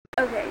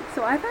Okay,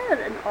 so I've had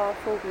an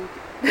awful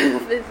week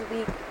this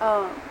week.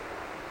 I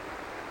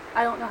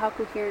don't know how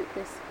coherent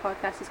this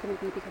podcast is going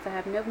to be because I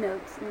have no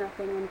notes,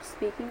 nothing. I'm just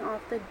speaking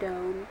off the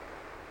dome.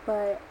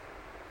 But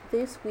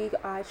this week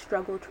I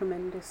struggled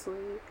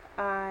tremendously.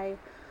 I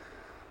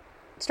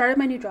started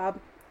my new job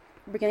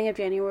beginning of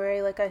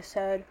January, like I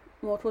said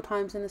multiple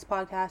times in this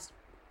podcast,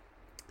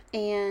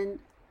 and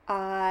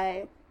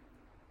I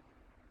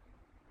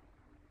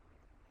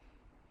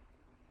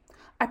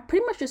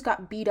pretty much just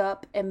got beat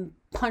up and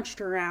punched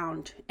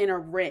around in a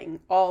ring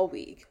all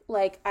week.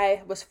 Like,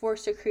 I was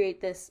forced to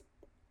create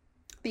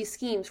these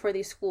schemes for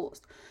these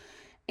schools,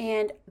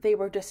 and they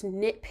were just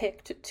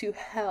nitpicked to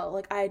hell.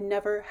 Like, I had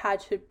never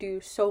had to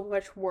do so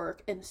much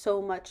work and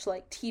so much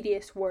like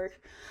tedious work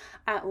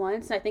at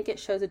once. And I think it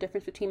shows a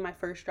difference between my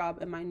first job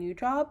and my new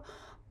job.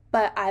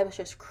 But I was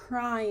just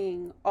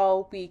crying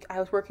all week. I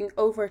was working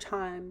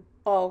overtime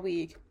all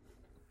week.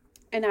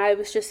 And I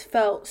was just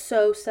felt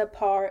so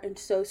subpar and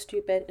so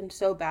stupid and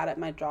so bad at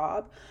my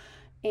job.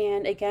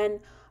 And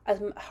again,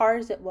 as hard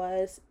as it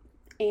was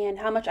and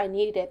how much I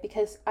needed it,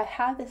 because I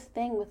have this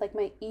thing with like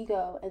my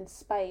ego and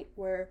spite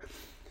where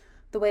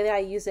the way that I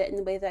use it and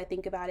the way that I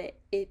think about it,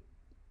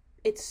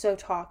 it's so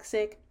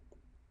toxic.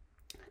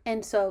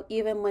 And so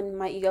even when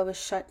my ego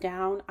is shut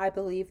down, I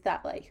believe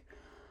that like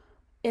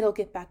it'll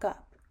get back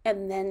up.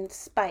 And then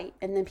spite,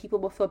 and then people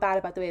will feel bad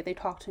about the way they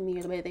talked to me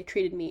or the way they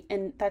treated me,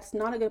 and that's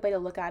not a good way to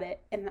look at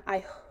it. And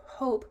I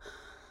hope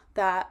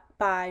that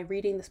by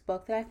reading this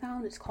book that I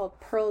found, it's called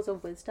Pearls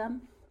of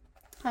Wisdom,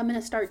 I'm going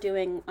to start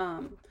doing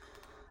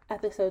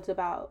episodes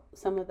about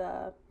some of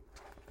the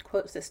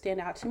quotes that stand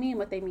out to me and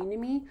what they mean to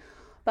me.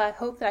 But I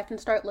hope that I can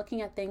start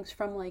looking at things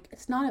from like,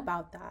 it's not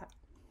about that.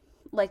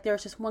 Like,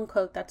 there's just one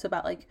quote that's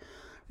about like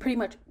pretty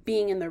much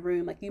being in the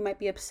room. Like, you might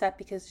be upset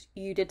because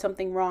you did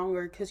something wrong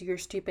or because you're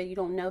stupid, you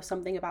don't know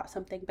something about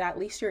something, but at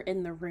least you're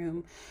in the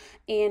room.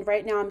 And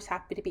right now I'm just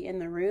happy to be in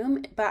the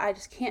room, but I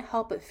just can't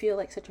help but feel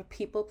like such a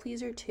people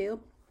pleaser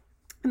too,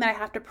 and that I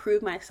have to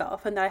prove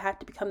myself, and that I have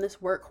to become this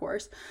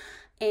workhorse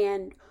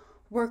and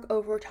work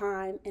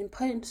overtime and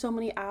put in so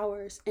many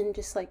hours and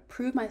just like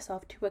prove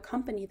myself to a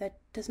company that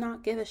does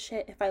not give a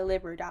shit if I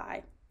live or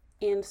die.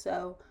 And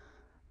so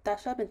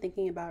that's what I've been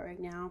thinking about right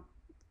now.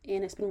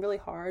 And it's been really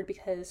hard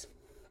because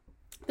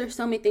there's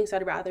so many things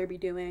I'd rather be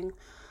doing,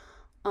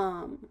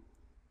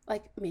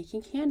 like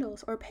making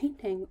candles or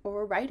painting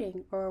or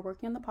writing or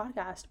working on the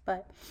podcast,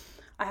 but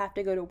I have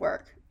to go to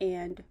work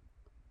and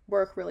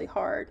work really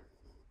hard,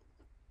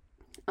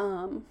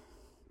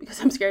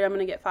 because I'm scared I'm going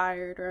to get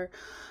fired, or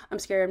I'm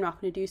scared I'm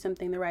not going to do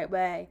something the right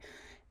way.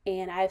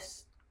 And I have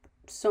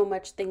so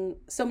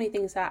many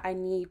things that I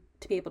need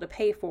to be able to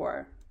pay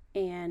for,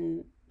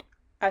 and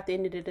at the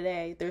end of the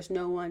day, there's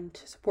no one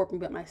to support me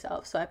but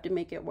myself, so I have to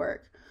make it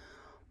work.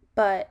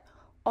 But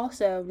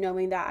also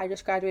knowing that I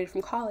just graduated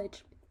from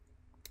college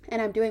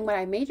and I'm doing what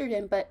I majored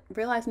in, but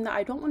realizing that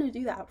I don't want to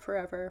do that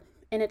forever.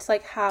 And it's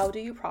like, how do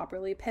you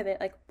properly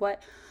pivot? Like,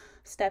 what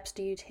steps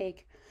do you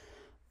take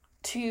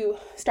to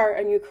start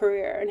a new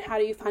career? And how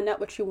do you find out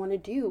what you want to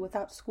do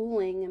without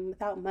schooling and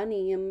without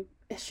money? And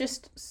it's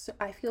just,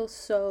 I feel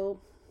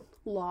so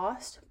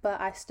lost,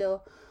 but I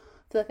still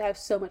feel like I have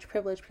so much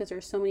privilege because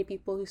there's so many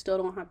people who still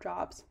don't have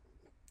jobs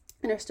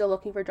and are still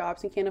looking for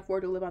jobs and can't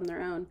afford to live on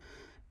their own.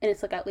 And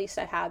it's like, at least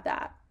I have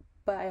that.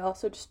 But I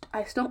also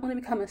I just don't want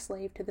to become a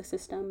slave to the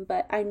system.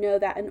 But I know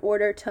that in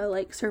order to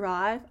like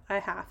survive, I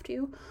have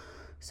to.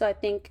 So I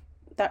think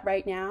that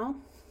right now,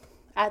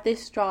 at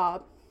this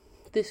job,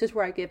 this is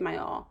where I give my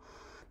all.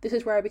 This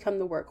is where I become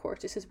the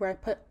workhorse. This is where I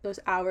put those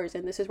hours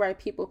in. This is where I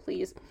people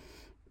please,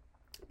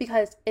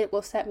 because it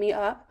will set me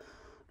up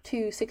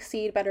to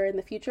succeed better in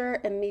the future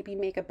and maybe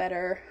make a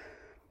better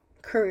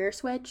career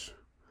switch,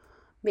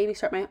 maybe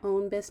start my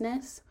own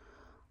business.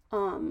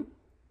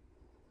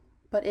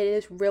 But it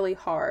is really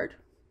hard,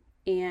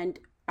 and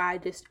I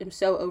just am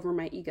so over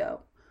my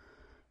ego,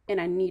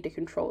 and I need to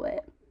control it.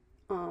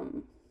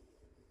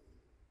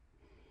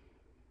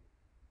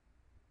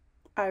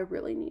 I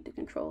really need to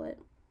control it.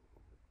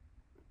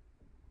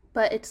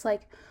 But it's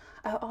like,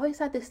 I always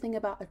had this thing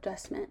about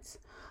adjustments.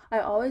 I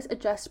always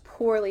adjust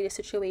poorly to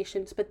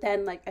situations, but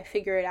then like I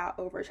figure it out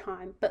over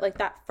time. But like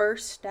that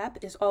first step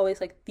is always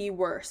like the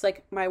worst,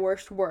 like my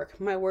worst work,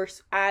 my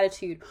worst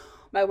attitude,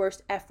 my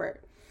worst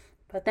effort.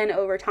 But then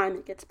over time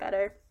it gets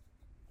better.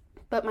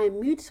 But my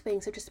mood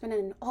swings have just been at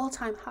an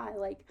all-time high.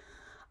 Like,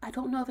 I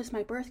don't know if it's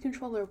my birth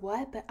control or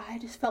what, but I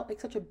just felt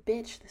like such a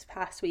bitch this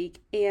past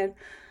week. And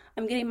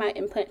I'm getting my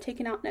implant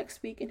taken out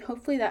next week, and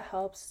hopefully that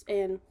helps.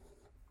 And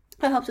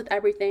that helps with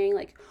everything.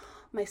 Like,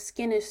 my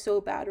skin is so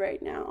bad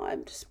right now.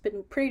 I've just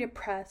been pretty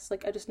depressed.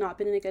 Like, I've just not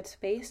been in a good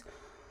space.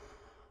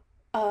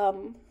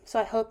 So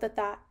I hope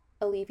that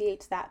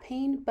alleviates that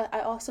pain. But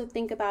I also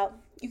think about,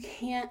 you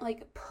can't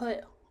like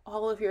put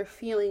all of your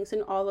feelings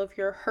and all of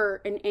your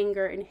hurt and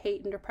anger and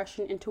hate and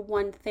depression into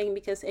one thing,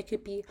 because it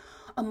could be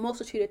a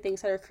multitude of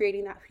things that are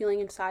creating that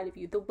feeling inside of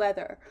you. The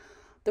weather,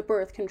 the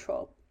birth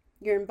control,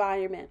 your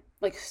environment,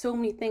 Like, so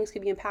many things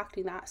could be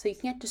impacting that. So you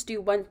can't just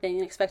do one thing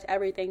and expect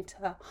everything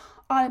to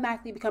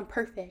automatically become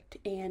perfect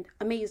and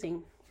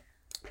amazing,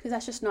 because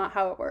that's just not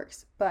how it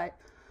works. But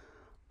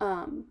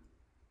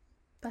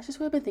that's just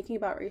what I've been thinking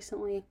about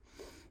recently.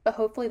 But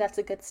hopefully that's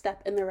a good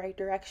step in the right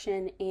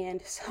direction,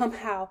 and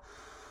somehow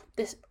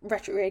this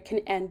retrograde can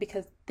end,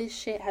 because this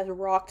shit has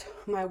rocked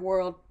my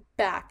world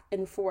back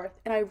and forth.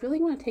 And I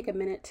really want to take a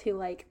minute to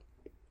like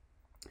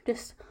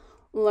just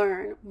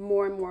learn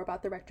more and more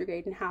about the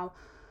retrograde and how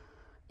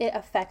it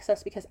affects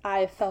us, because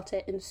I've felt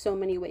it in so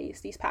many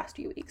ways these past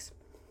few weeks.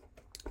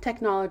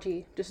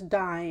 Technology just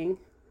dying,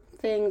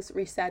 things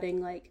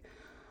resetting, like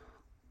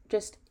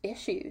just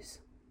issues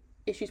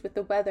with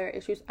the weather,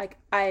 issues like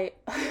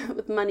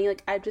with money.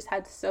 Like, I've just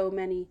had so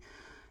many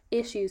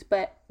issues.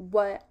 But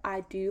what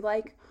I do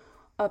like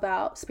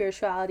about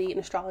spirituality and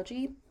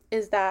astrology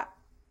is that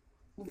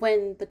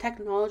when the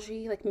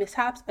technology like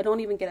mishaps, I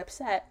don't even get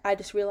upset. I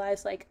just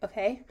realize, like,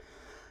 okay,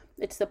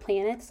 it's the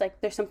planets, like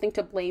there's something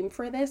to blame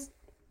for this,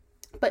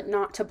 but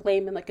not to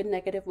blame in like a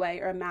negative way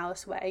or a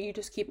malice way. You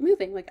just keep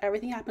moving. Like,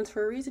 everything happens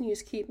for a reason. You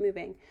just keep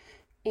moving.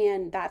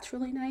 And that's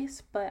really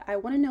nice. But I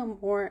want to know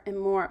more and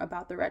more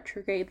about the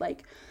retrograde,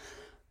 like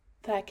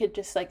that I could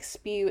just like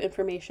spew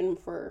information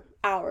for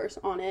hours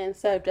on it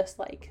instead of just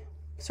like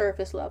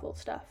surface level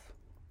stuff.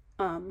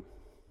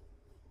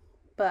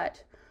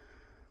 But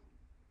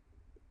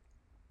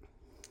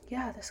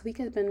yeah, this week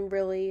has been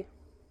really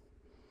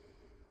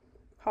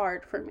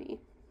hard for me.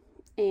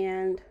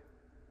 And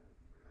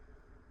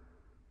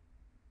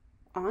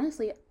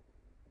honestly,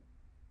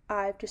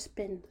 I've just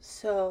been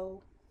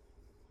so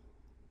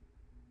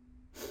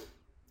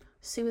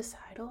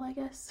suicidal, I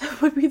guess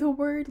would be the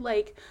word.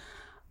 Like,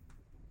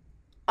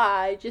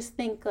 I just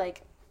think,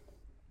 like,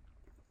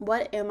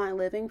 what am I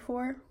living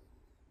for?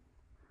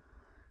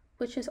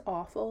 Which is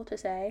awful to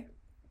say,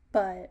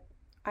 but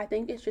I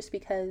think it's just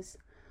because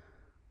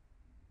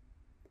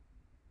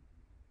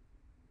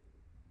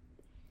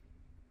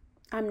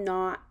I'm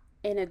not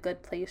in a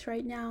good place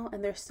right now,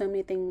 and there's so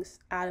many things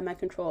out of my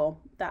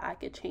control that I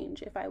could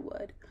change if I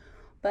would.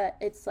 But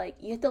it's like,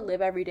 you have to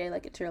live every day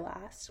like it's your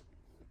last.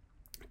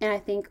 And I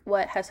think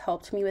what has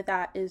helped me with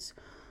that is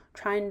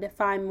trying to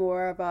find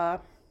more of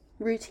a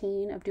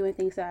routine of doing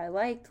things that I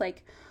liked.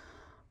 Like,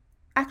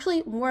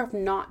 actually more of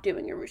not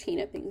doing a routine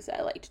of things that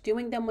I liked,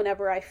 doing them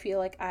whenever I feel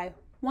like I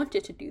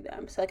wanted to do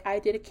them. So like, I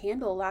did a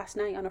candle last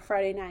night on a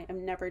Friday night. I've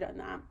never done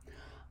that.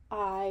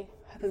 I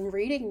have been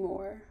reading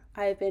more.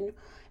 I've been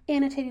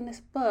annotating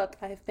this book.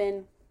 I've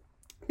been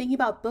thinking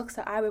about books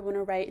that I would want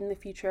to write in the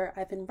future.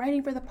 I've been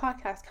writing for the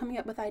podcast, coming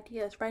up with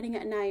ideas, writing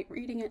at night,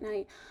 reading at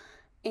night,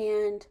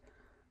 and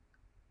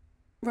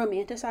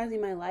romanticizing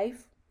my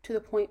life to the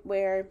point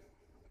where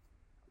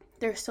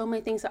there's so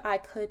many things that I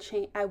could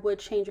change, I would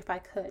change if I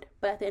could,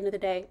 but at the end of the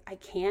day, I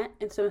can't.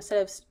 And so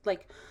instead of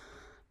like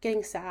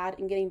getting sad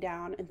and getting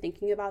down and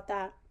thinking about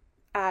that,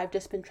 I've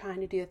just been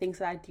trying to do the things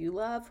that I do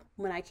love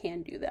when I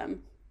can do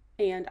them.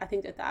 And I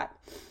think that that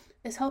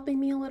is helping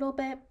me a little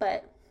bit,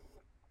 but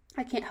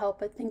I can't help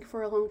but think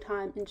for a long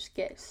time and just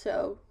get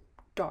so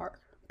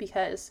dark,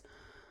 because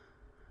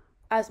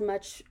as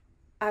much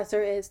as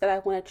there is that I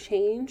want to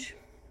change,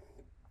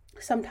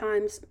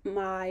 sometimes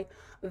my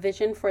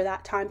vision for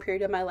that time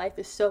period of my life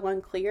is so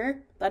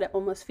unclear that it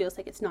almost feels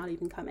like it's not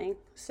even coming.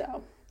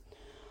 So,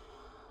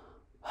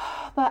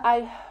 but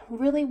I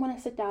really want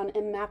to sit down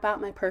and map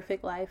out my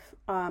perfect life,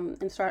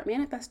 and start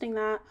manifesting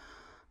that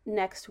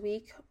next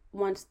week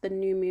once the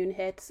new moon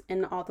hits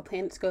and all the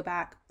planets go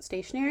back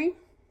stationary.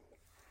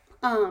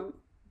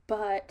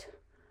 But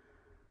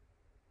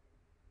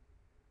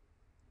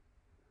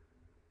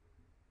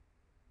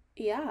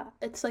yeah,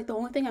 it's like the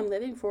only thing I'm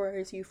living for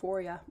is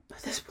Euphoria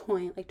at this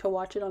point, like to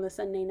watch it on a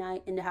Sunday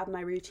night and to have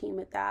my routine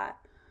with that.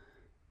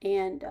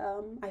 And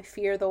I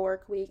fear the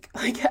work week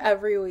like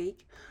every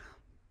week,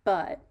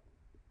 but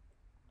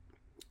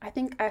I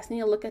think I just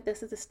need to look at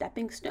this as a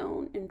stepping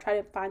stone and try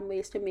to find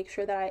ways to make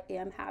sure that I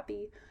am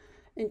happy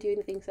and doing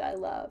the things that I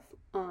love.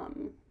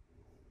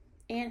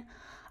 And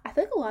I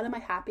feel like a lot of my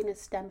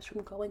happiness stems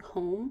from going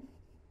home,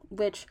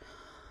 which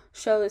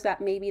shows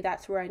that maybe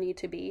that's where I need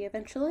to be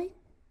eventually.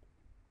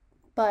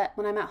 But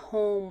when I'm at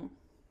home,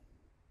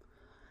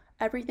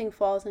 everything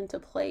falls into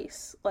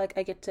place. Like,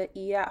 I get to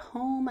eat at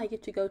home, I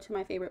get to go to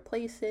my favorite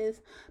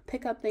places,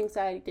 pick up things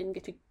that I didn't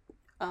get to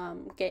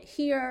get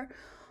here,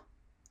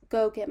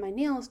 go get my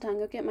nails done,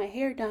 go get my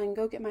hair done,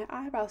 go get my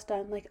eyebrows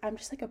done. Like, I'm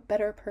just like a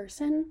better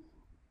person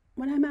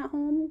when I'm at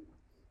home.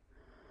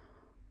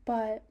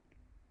 But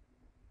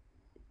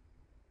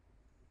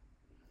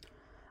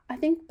I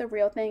think the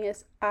real thing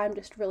is I'm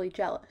just really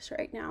jealous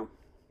right now.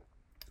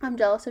 I'm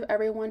jealous of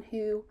everyone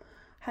who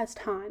has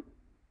time,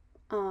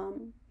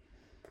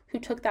 who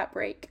took that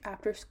break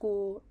after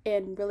school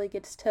and really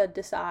gets to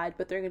decide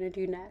what they're going to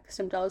do next.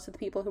 I'm jealous of the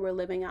people who are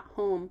living at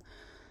home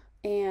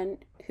and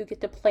who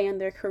get to plan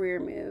their career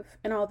move.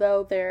 And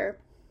although they're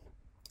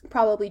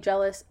probably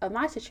jealous of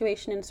my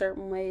situation in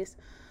certain ways,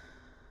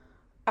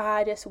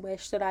 I just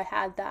wish that I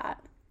had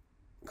that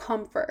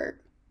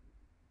comfort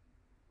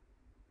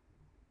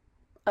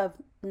of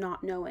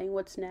not knowing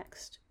what's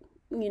next,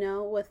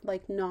 with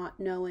like not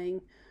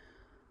knowing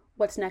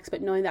what's next,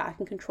 but knowing that I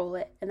can control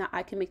it and that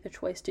I can make the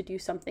choice to do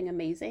something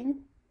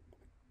amazing.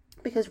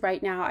 Because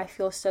right now I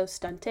feel so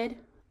stunted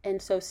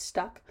and so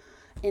stuck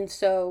and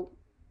so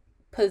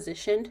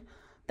positioned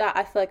that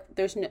I feel like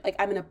there's no, like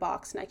I'm in a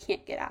box and I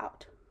can't get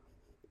out.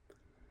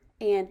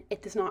 And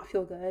it does not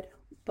feel good,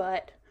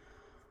 but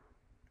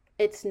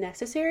it's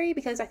necessary,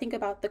 because I think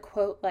about the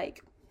quote,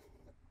 like,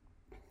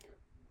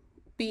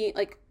 being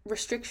like,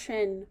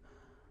 restriction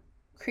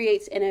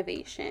creates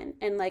innovation.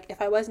 And like,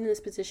 if I wasn't in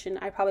this position,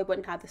 I probably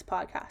wouldn't have this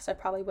podcast. I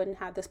probably wouldn't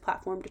have this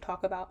platform to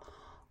talk about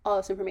all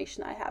this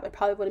information that I have. I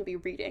probably wouldn't be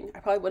reading. I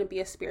probably wouldn't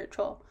be as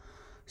spiritual.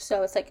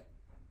 So it's like,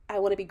 I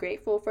want to be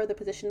grateful for the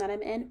position that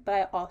I'm in, but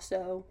I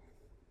also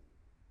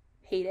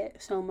hate it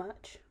so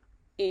much.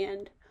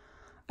 And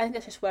I think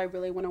that's just what I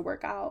really want to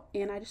work out.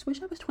 And I just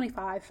wish I was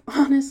 25,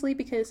 honestly,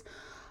 because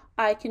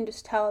I can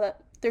just tell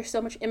that there's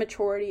so much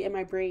immaturity in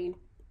my brain,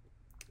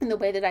 in the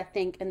way that I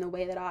think and the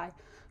way that I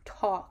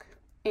talk.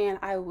 And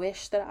I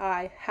wish that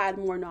I had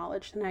more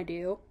knowledge than I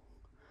do.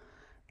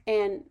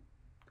 And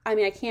I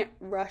mean, I can't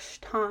rush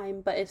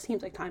time, but it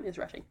seems like time is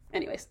rushing.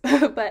 Anyways,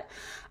 but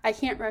I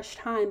can't rush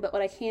time. But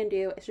what I can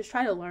do is just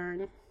try to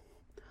learn,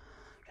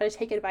 try to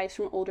take advice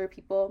from older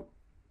people,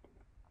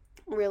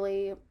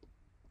 really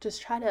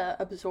just try to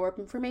absorb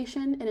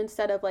information. And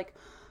instead of like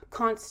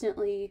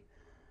constantly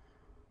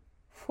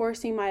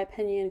forcing my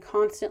opinion,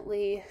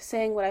 constantly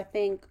saying what I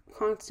think,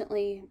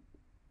 constantly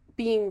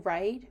being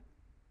right,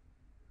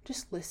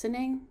 just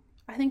listening,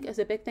 I think is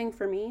a big thing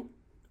for me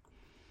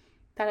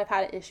that I've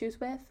had issues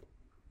with.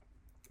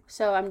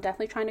 So I'm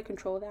definitely trying to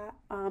control that.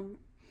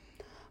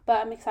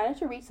 But I'm excited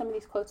to read some of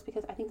these quotes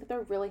because I think that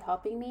they're really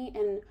helping me.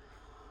 And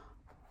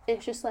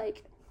it's just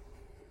like,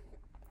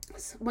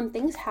 when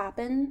things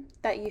happen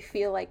that you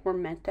feel like were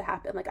meant to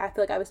happen, like I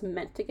feel like I was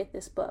meant to get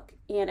this book.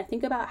 And I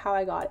think about how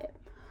I got it.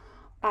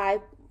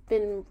 I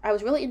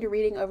was really into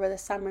reading over the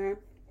summer.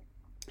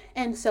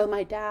 And so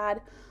my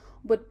dad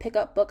would pick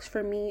up books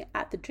for me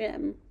at the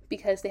gym,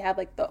 because they have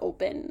like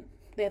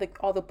they have like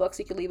all the books.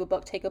 You could leave a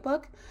book, take a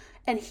book.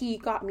 And he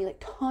got me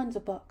like tons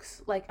of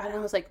books. Like, and I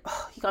was like,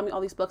 oh, he got me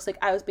all these books. Like,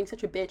 I was being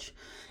such a bitch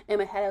in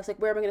my head. I was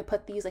like, where am I going to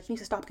put these? Like, he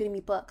needs to stop getting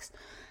me books.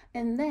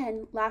 And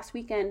then last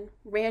weekend,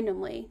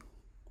 randomly,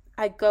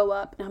 I go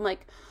up and I'm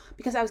like,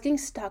 because I was getting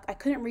stuck. I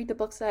couldn't read the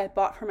books that I had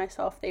bought for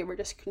myself. They were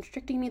just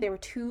constricting me. It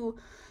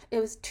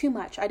was too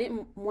much. I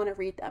didn't want to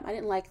read them. I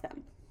didn't like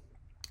them.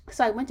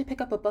 So I went to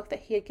pick up a book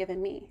that he had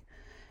given me.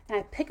 And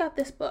I pick up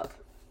this book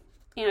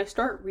and I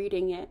start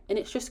reading it, and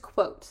it's just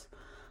quotes,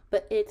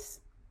 but it's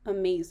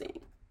amazing.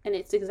 And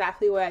it's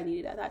exactly what I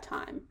needed at that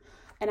time.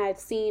 And I had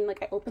seen,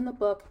 like, I opened the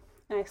book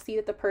and I see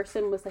that the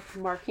person was like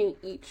marking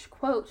each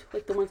quote,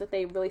 like the ones that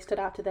they really stood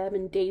out to them,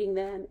 and dating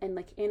them and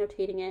like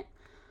annotating it.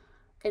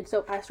 And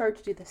so I started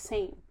to do the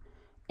same.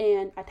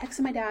 And I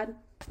texted my dad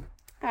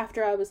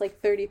after I was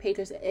like 30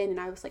 pages in, and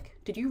I was like,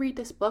 did you read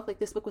this book? Like,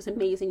 this book was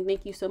amazing.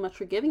 Thank you so much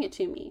for giving it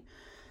to me.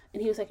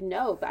 And he was like,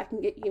 no, but I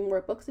can get you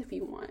more books if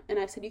you want. And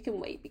I said, you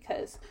can wait,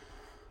 because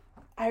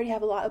I already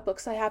have a lot of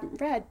books I haven't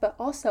read. But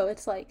also,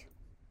 it's like,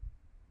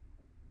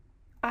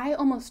 I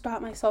almost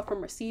stopped myself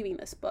from receiving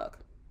this book.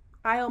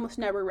 I almost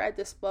never read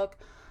this book.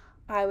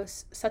 I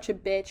was such a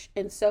bitch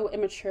and so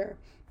immature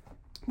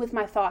with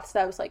my thoughts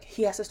that I was like,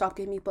 he has to stop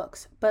giving me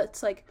books. But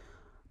it's like,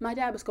 my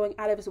dad was going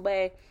out of his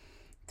way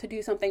to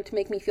do something to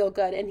make me feel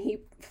good. And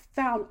he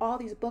found all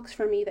these books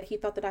for me that he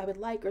thought that I would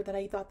like, or that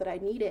he thought that I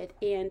needed.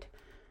 And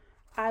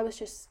I was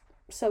just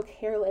so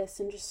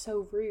careless and just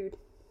so rude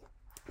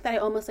that I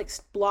almost like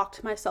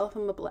blocked myself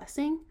from a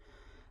blessing.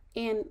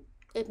 And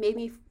it made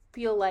me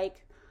feel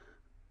like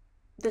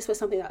this was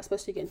something that was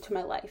supposed to get into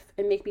my life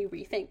and make me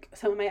rethink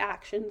some of my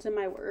actions and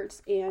my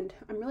words. And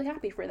I'm really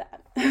happy for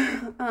that.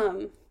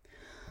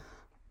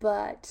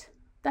 But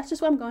that's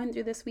just what I'm going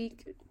through this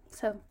week.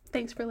 So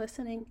thanks for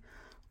listening.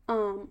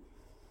 And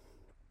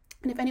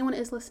if anyone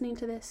is listening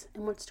to this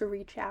and wants to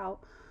reach out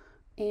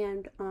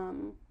and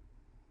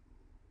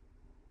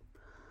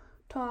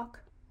talk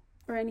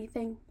or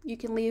anything, you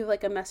can leave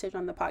like a message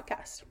on the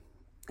podcast.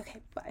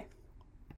 Okay, bye.